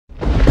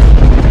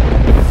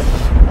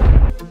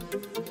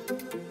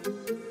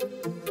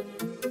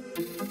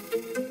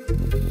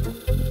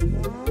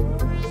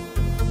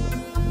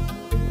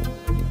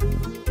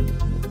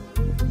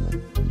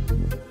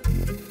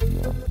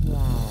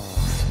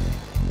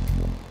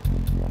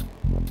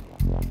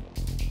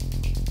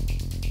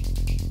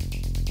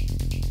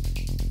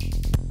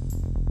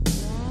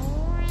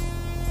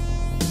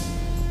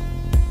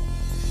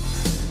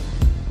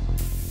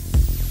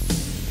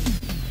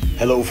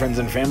Hello friends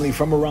and family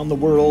from around the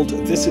world,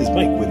 this is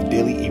Mike with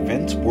Daily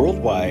Events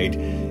Worldwide,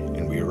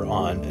 and we are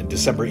on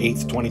December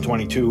 8th,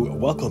 2022.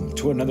 Welcome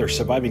to another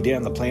surviving day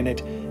on the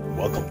planet, and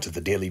welcome to the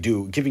Daily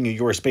Do, giving you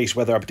your space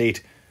weather update,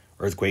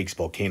 earthquakes,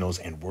 volcanoes,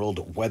 and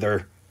world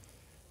weather.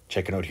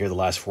 Checking out here the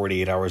last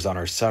 48 hours on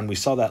our sun, we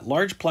saw that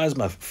large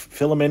plasma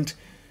filament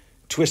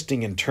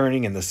twisting and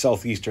turning in the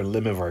southeastern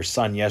limb of our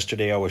sun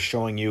yesterday. I was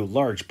showing you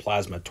large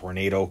plasma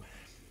tornado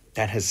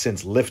that has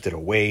since lifted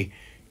away,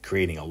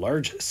 creating a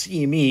large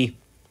CME,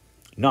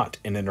 not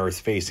in an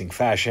Earth-facing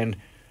fashion,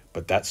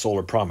 but that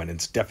solar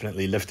prominence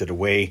definitely lifted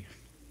away.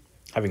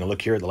 Having a look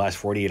here at the last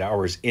 48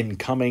 hours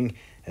incoming,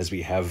 as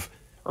we have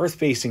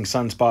Earth-facing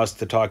sunspots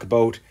to talk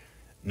about.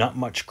 Not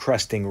much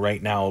cresting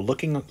right now,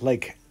 looking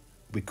like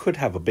we could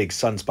have a big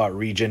sunspot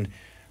region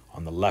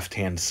on the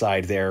left-hand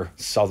side there,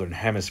 southern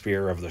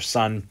hemisphere of the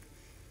sun.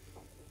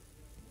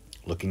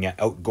 Looking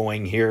at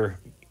outgoing here,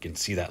 you can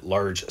see that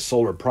large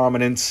solar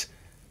prominence.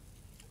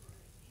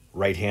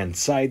 Right-hand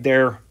side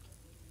there.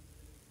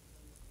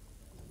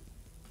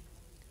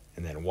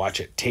 And then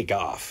watch it take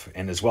off.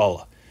 And as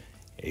well,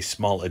 a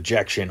small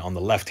ejection on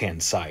the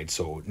left-hand side.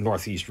 So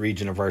northeast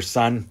region of our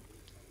sun.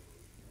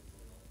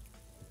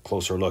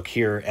 Closer look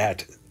here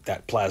at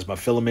that plasma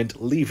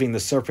filament leaving the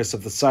surface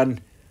of the sun.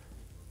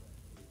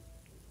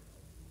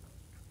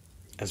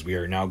 As we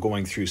are now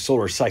going through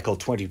solar cycle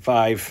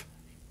 25,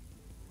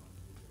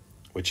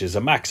 which is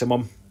a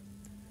maximum.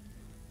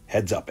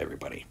 Heads up,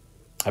 everybody.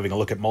 Having a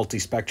look at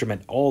multispectrum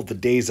and all the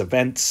day's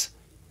events,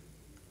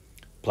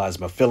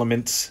 plasma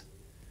filaments,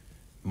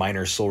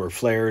 minor solar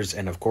flares,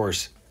 and of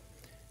course,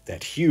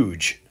 that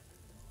huge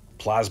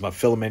plasma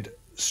filament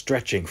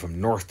stretching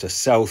from north to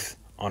south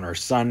on our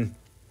sun.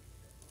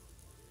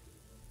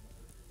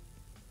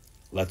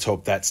 Let's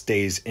hope that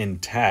stays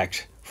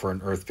intact for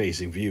an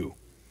Earth-facing view.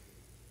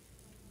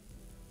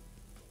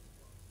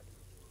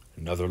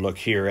 Another look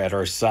here at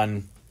our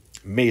sun.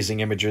 Amazing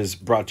images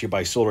brought to you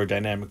by Solar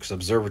Dynamics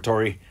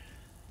Observatory.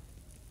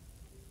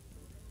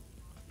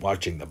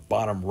 Watching the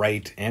bottom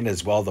right and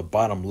as well the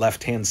bottom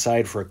left-hand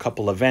side for a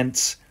couple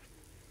events.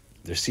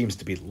 There seems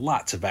to be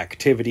lots of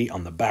activity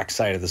on the back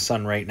side of the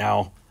sun right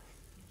now.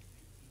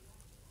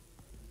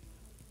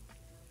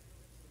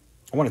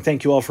 I want to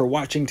thank you all for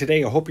watching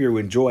today. I hope you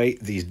enjoy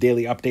these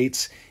daily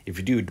updates. If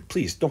you do,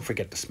 please don't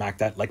forget to smack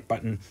that like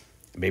button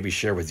and maybe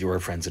share with your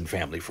friends and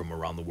family from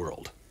around the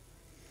world.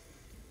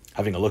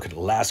 Having a look at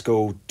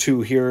LASCO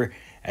 2 here,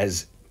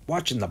 as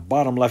watching the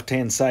bottom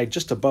left-hand side,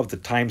 just above the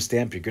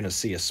timestamp, you're going to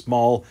see a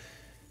small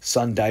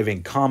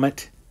sun-diving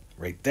comet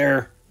right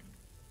there.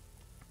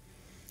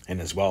 And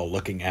as well,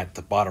 looking at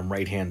the bottom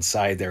right-hand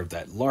side there,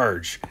 that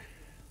large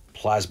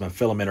plasma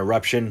filament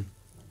eruption.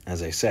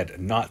 As I said,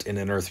 not in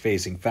an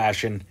Earth-facing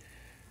fashion,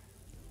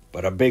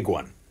 but a big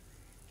one.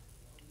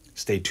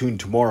 Stay tuned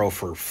tomorrow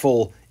for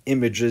full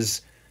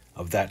images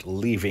of that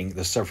leaving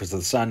the surface of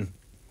the sun.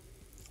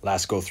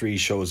 LASCO 3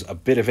 shows a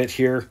bit of it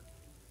here.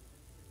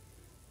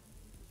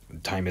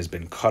 Time has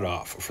been cut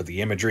off for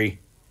the imagery.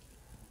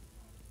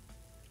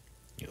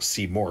 You'll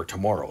see more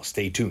tomorrow.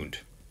 Stay tuned.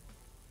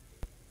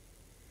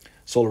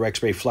 Solar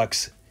X-ray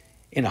flux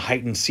in a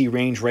heightened C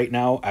range right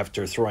now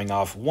after throwing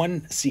off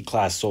one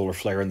C-class solar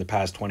flare in the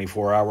past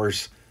 24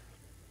 hours.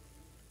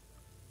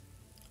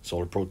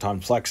 Solar proton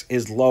flux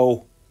is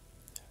low.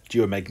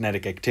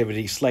 Geomagnetic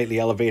activity slightly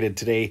elevated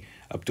today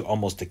up to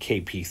almost a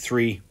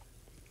KP3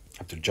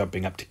 after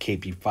jumping up to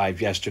KP5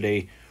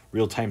 yesterday.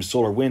 Real-time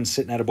solar winds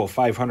sitting at about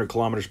 500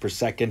 kilometers per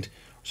second,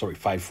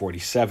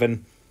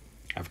 547,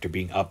 after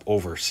being up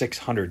over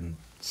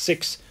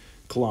 606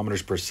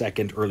 kilometers per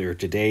second earlier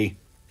today.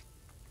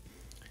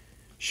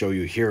 Show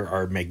you here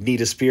our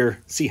magnetosphere.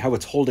 See how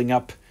it's holding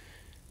up.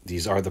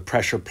 These are the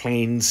pressure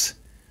planes.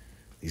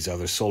 These are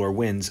the solar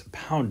winds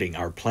pounding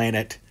our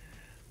planet.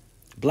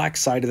 Black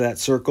side of that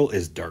circle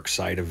is dark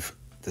side of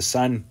the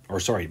sun,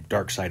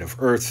 dark side of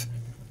Earth.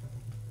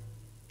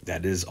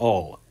 That is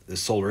all the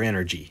solar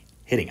energy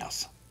hitting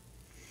us.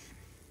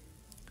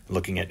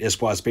 Looking at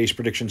ISWA Space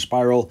Prediction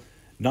Spiral,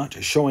 not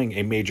showing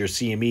a major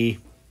CME,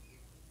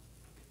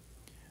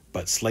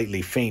 but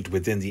slightly faint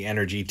within the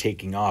energy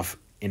taking off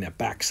in a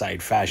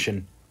backside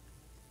fashion.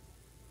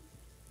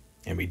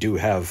 And we do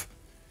have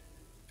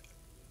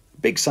a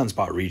big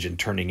sunspot region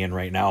turning in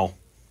right now.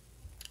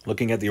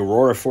 Looking at the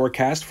aurora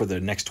forecast for the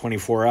next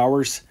 24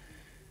 hours,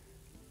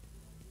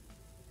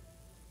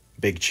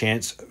 big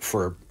chance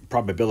for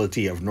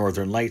probability of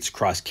northern lights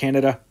across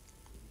Canada.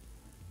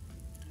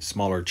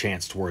 Smaller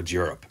chance towards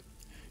Europe.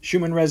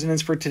 Schumann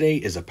resonance for today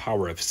is a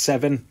power of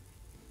 7.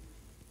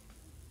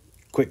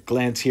 Quick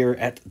glance here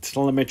at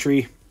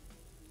telemetry.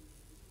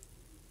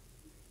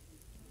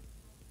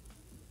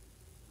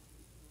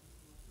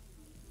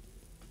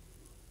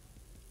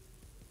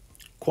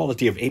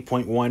 Quality of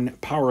 8.1,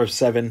 power of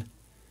 7,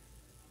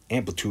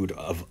 amplitude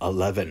of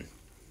 11.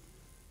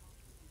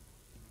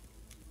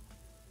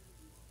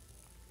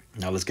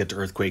 Now let's get to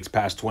earthquakes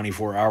past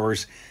 24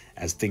 hours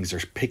as things are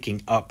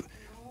picking up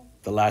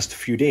the last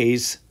few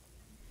days.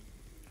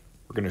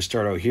 We're going to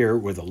start out here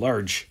with a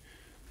large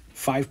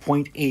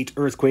 5.8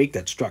 earthquake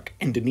that struck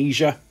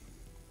Indonesia.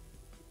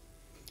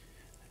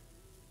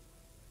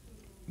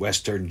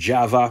 Western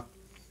Java,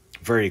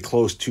 very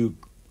close to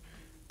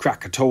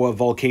Krakatoa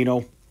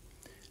volcano,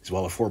 as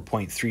well as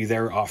 4.3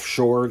 there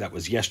offshore. That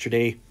was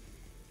yesterday.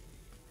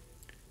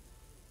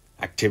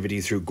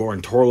 Activity through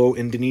Gorontalo,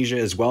 Indonesia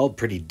as well,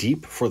 pretty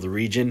deep for the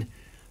region.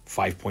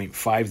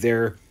 5.5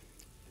 there.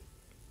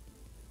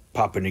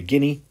 Papua New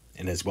Guinea,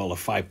 and as well as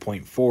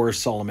 5.4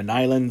 Solomon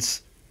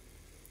Islands.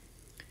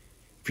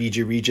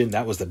 Fiji region,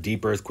 that was the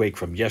deep earthquake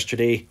from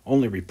yesterday,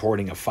 only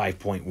reporting a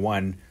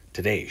 5.1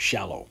 today,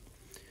 shallow.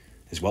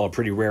 As well, a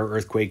pretty rare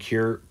earthquake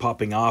here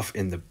popping off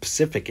in the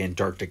Pacific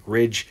Antarctic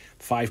Ridge,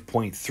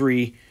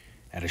 5.3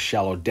 at a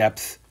shallow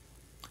depth.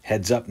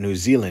 Heads up, New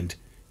Zealand,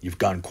 you've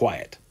gone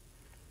quiet.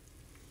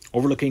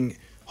 Overlooking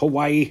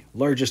Hawaii,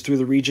 largest through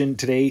the region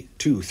today,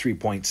 2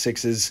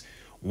 3.6s,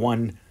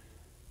 one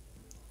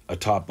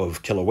atop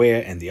of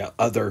Kilauea and the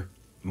other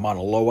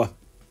Mauna Loa.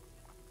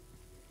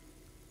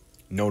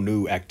 No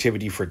new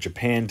activity for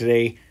Japan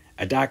today.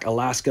 Adak,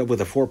 Alaska with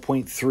a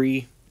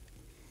 4.3.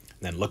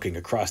 Then looking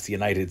across the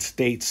United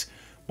States,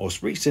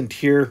 most recent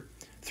here,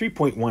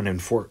 3.1 in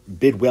Fort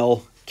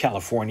Bidwell,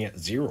 California,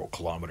 0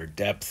 kilometer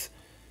depth.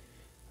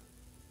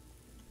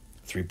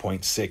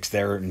 3.6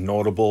 there,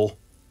 notable.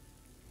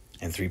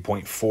 And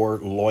 3.4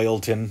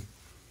 Loyalton.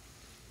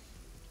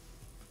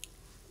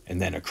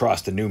 And then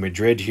across the New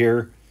Madrid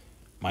here,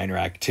 minor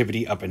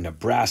activity up in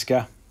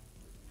Nebraska.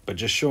 But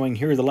just showing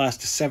here the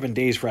last 7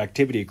 days for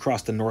activity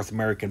across the North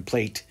American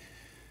plate,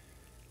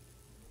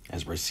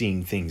 as we're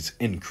seeing things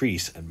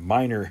increase and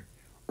minor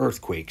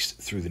earthquakes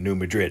through the New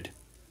Madrid.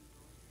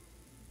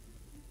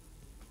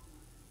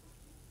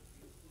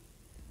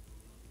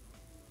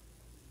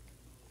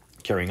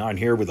 Carrying on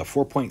here with a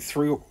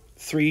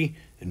 4.3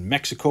 in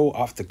Mexico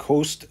off the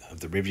coast of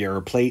the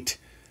Riviera Plate.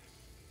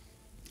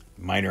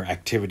 Minor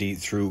activity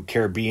through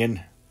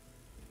Caribbean.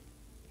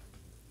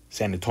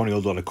 San Antonio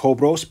de los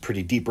Cobros,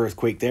 pretty deep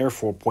earthquake there,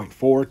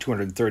 4.4,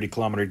 230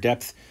 kilometer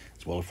depth,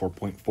 as well as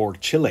 4.4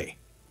 Chile.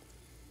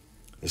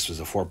 This was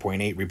a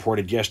 4.8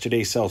 reported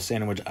yesterday, South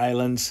Sandwich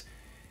Islands.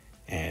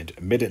 And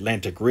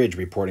Mid-Atlantic Ridge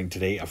reporting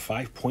today a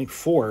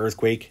 5.4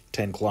 earthquake,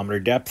 10 kilometer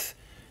depth.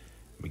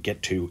 We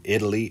get to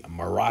Italy,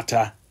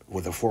 Marata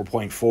with a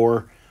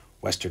 4.4,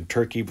 Western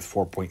Turkey with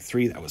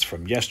 4.3, that was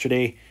from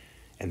yesterday.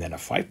 And then a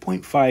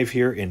 5.5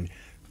 here in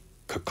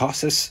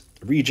Caucasus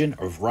region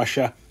of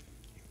Russia,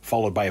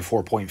 followed by a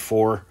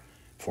 4.4,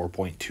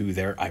 4.2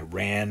 there,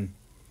 Iran.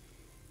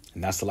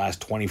 And that's the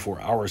last 24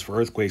 hours for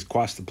earthquakes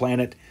across the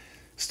planet.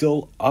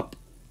 Still up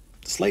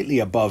slightly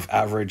above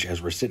average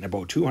as we're sitting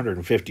about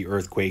 250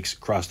 earthquakes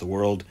across the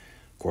world,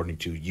 according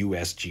to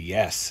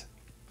USGS.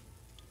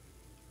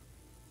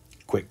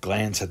 Quick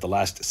glance at the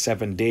last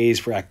 7 days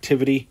for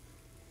activity,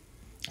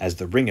 as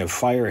the Ring of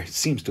Fire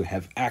seems to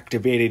have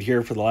activated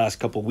here for the last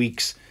couple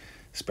weeks,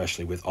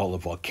 especially with all the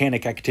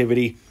volcanic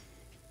activity.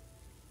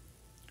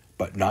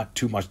 But not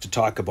too much to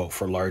talk about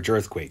for large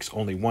earthquakes.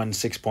 Only one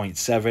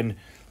 6.7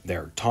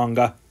 there,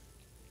 Tonga.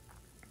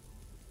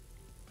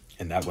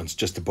 And that one's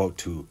just about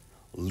to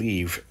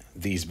leave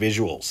these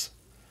visuals,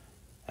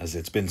 as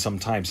it's been some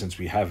time since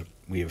we have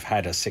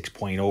had a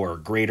 6.0 or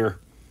greater.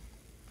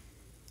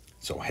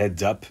 So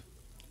heads up,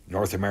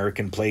 North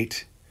American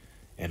plate,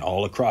 and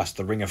all across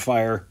the Ring of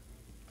Fire,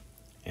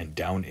 and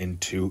down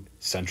into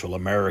Central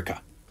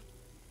America.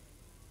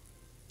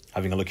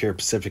 Having a look here,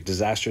 Pacific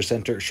Disaster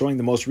Center, showing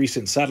the most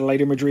recent satellite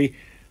imagery,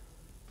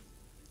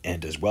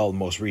 and as well,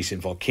 most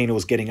recent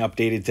volcanoes getting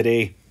updated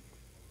today.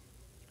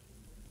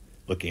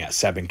 Looking at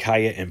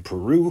Sabancaya in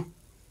Peru,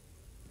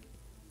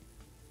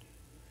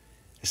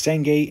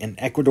 Sangay in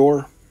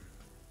Ecuador,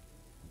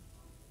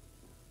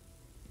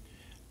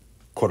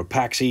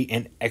 Cotopaxi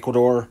in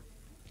Ecuador.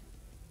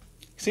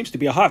 Seems to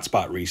be a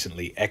hotspot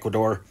recently,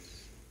 Ecuador,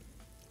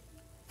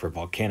 for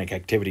volcanic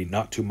activity.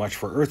 Not too much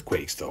for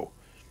earthquakes, though.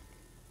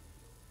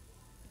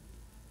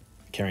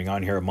 Carrying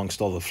on here amongst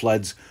all the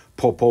floods,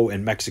 Popo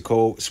in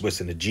Mexico, Swiss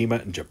and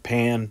Najima in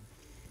Japan,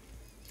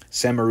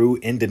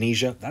 Semeru,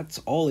 Indonesia. That's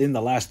all in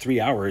the last 3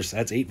 hours.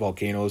 That's 8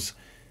 volcanoes.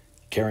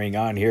 Carrying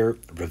on here,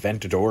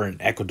 Reventador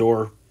in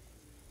Ecuador,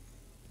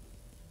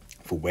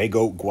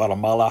 Fuego,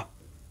 Guatemala,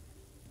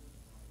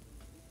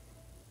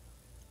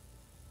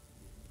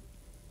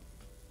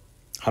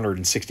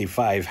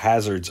 165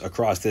 hazards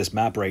across this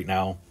map right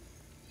now.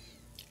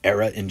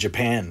 Era in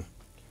Japan.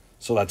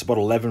 So that's about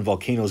 11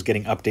 volcanoes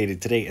getting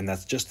updated today, and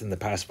that's just in the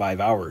past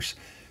 5 hours.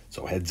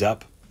 So heads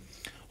up.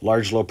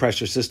 Large low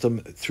pressure system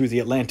through the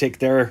Atlantic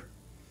there.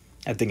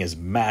 That thing is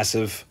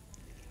massive.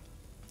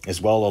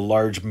 As well, a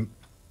large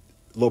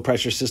low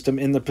pressure system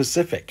in the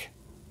Pacific,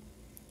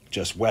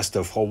 just west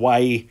of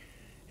Hawaii,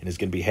 and is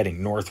going to be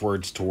heading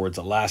northwards towards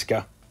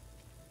Alaska.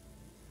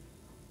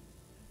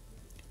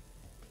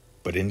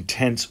 But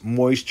intense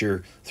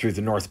moisture through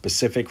the North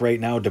Pacific right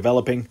now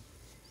developing,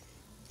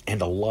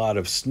 and a lot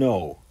of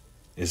snow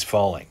is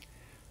falling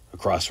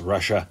across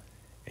Russia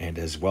and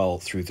as well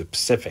through the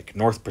Pacific,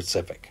 North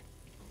Pacific.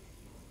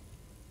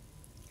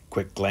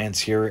 Quick glance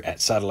here at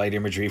satellite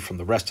imagery from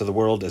the rest of the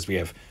world as we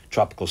have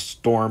tropical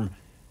storm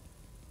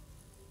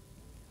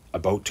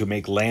about to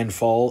make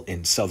landfall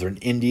in southern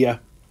India.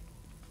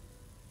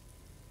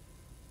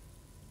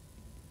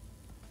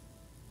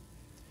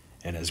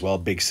 And as well,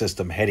 big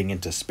system heading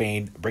into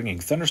Spain, bringing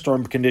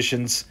thunderstorm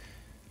conditions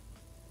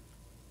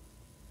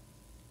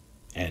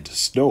and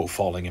snow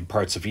falling in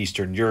parts of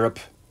Eastern Europe,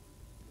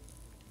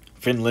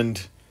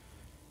 Finland,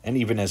 and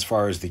even as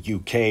far as the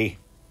UK,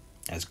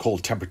 as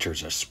cold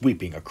temperatures are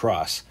sweeping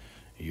across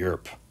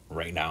Europe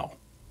right now.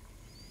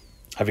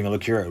 Having a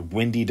look here at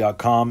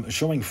windy.com,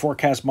 showing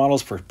forecast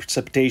models for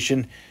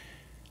precipitation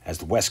as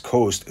the west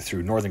coast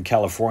through Northern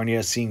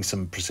California, seeing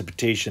some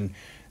precipitation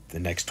the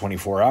next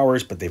 24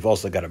 hours, but they've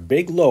also got a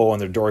big low on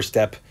their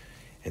doorstep,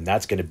 and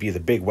that's going to be the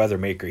big weather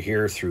maker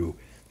here through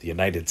the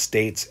United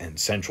States and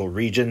central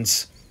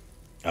regions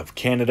of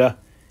Canada,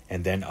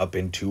 and then up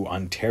into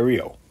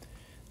Ontario.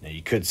 Now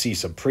you could see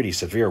some pretty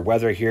severe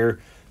weather here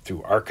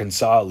through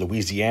Arkansas,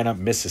 Louisiana,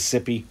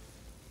 Mississippi,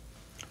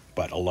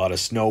 but a lot of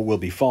snow will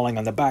be falling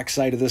on the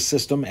backside of this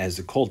system as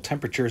the cold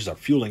temperatures are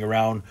fueling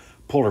around.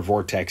 Polar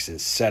vortex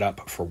is set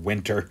up for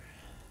winter,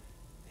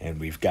 and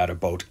we've got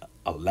about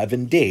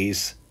 11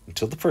 days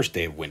until the first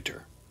day of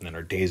winter. And then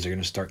our days are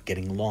going to start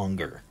getting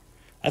longer.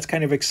 That's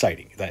kind of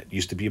exciting. That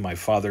used to be my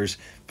father's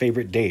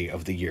favorite day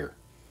of the year.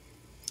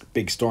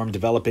 Big storm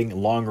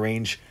developing long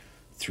range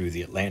through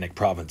the Atlantic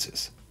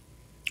provinces.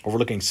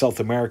 Overlooking South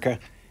America,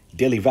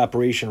 daily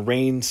evaporation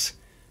rains.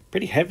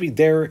 Pretty heavy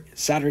there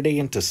Saturday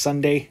into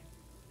Sunday.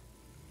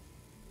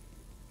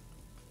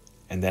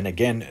 And then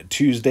again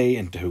Tuesday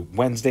into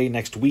Wednesday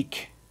next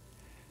week.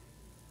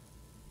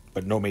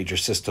 But no major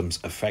systems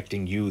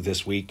affecting you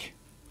this week.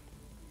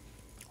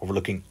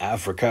 Overlooking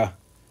Africa,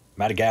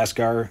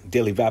 Madagascar,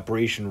 daily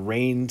evaporation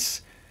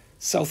rains.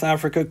 South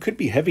Africa could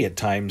be heavy at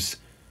times.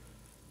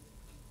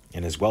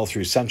 And as well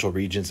through central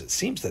regions, it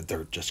seems that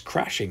they're just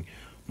crashing.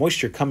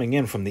 Moisture coming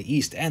in from the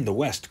east and the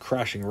west,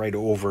 crashing right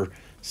over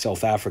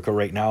South Africa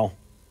right now.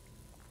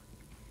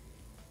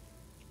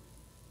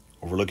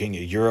 Overlooking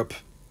Europe,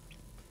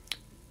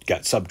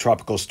 got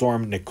subtropical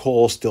storm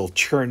Nicole still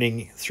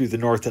churning through the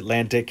North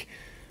Atlantic,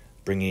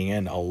 bringing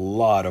in a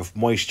lot of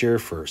moisture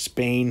for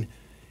Spain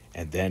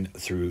and then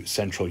through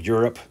Central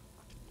Europe.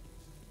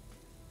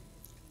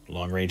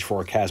 Long-range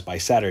forecast by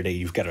Saturday,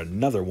 you've got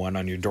another one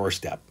on your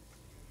doorstep.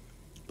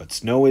 But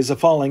snow is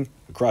falling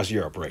across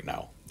Europe right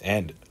now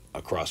and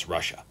across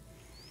Russia.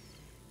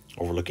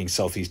 Overlooking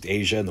Southeast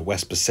Asia and the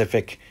West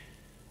Pacific,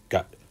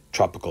 got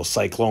tropical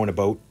cyclone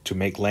about to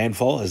make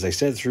landfall. As I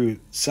said, through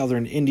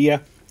southern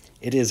India,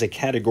 it is a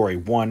Category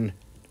 1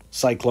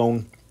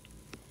 cyclone.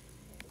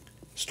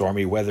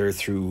 Stormy weather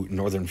through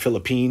northern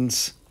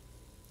Philippines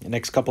the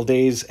next couple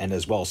days, and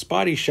as well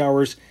spotty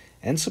showers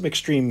and some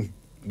extreme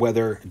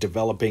weather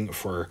developing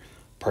for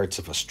parts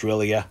of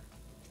Australia.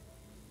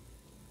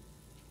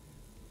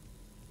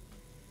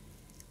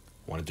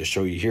 Wanted to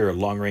show you here a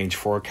long-range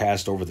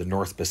forecast over the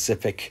North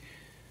Pacific.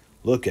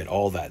 Look at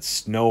all that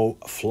snow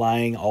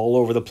flying all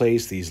over the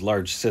place. These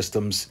large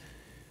systems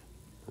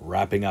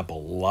wrapping up a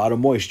lot of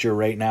moisture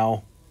right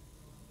now.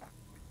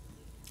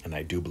 And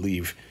I do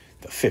believe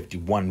the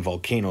 51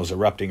 volcanoes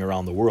erupting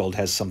around the world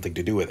has something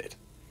to do with it.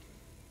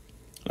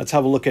 Let's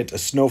have a look at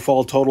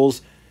snowfall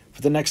totals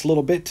for the next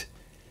little bit,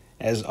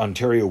 as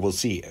Ontario will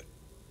see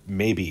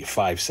maybe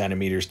 5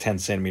 centimeters, 10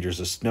 centimeters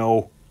of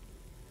snow.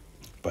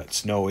 But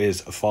snow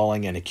is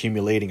falling and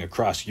accumulating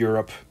across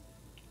Europe,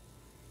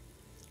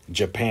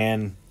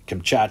 Japan,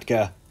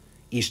 Kamchatka,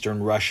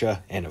 Eastern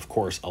Russia, and of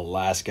course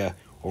Alaska.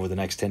 Over the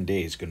next 10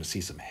 days, going to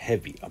see some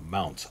heavy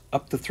amounts,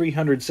 up to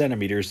 300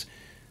 centimeters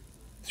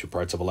through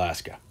parts of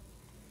Alaska.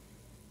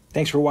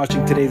 Thanks for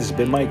watching today. This has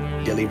been Mike,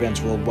 Daily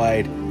Events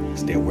Worldwide.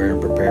 Stay aware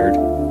and prepared,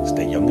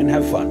 stay young and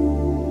have fun,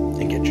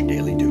 and get your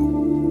daily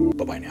due.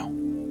 Bye-bye now.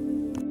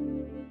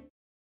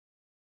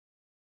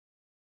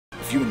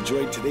 If you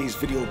enjoyed today's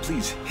video,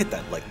 please hit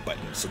that like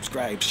button,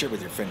 subscribe, share with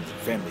your friends and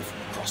family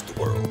from across the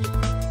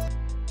world.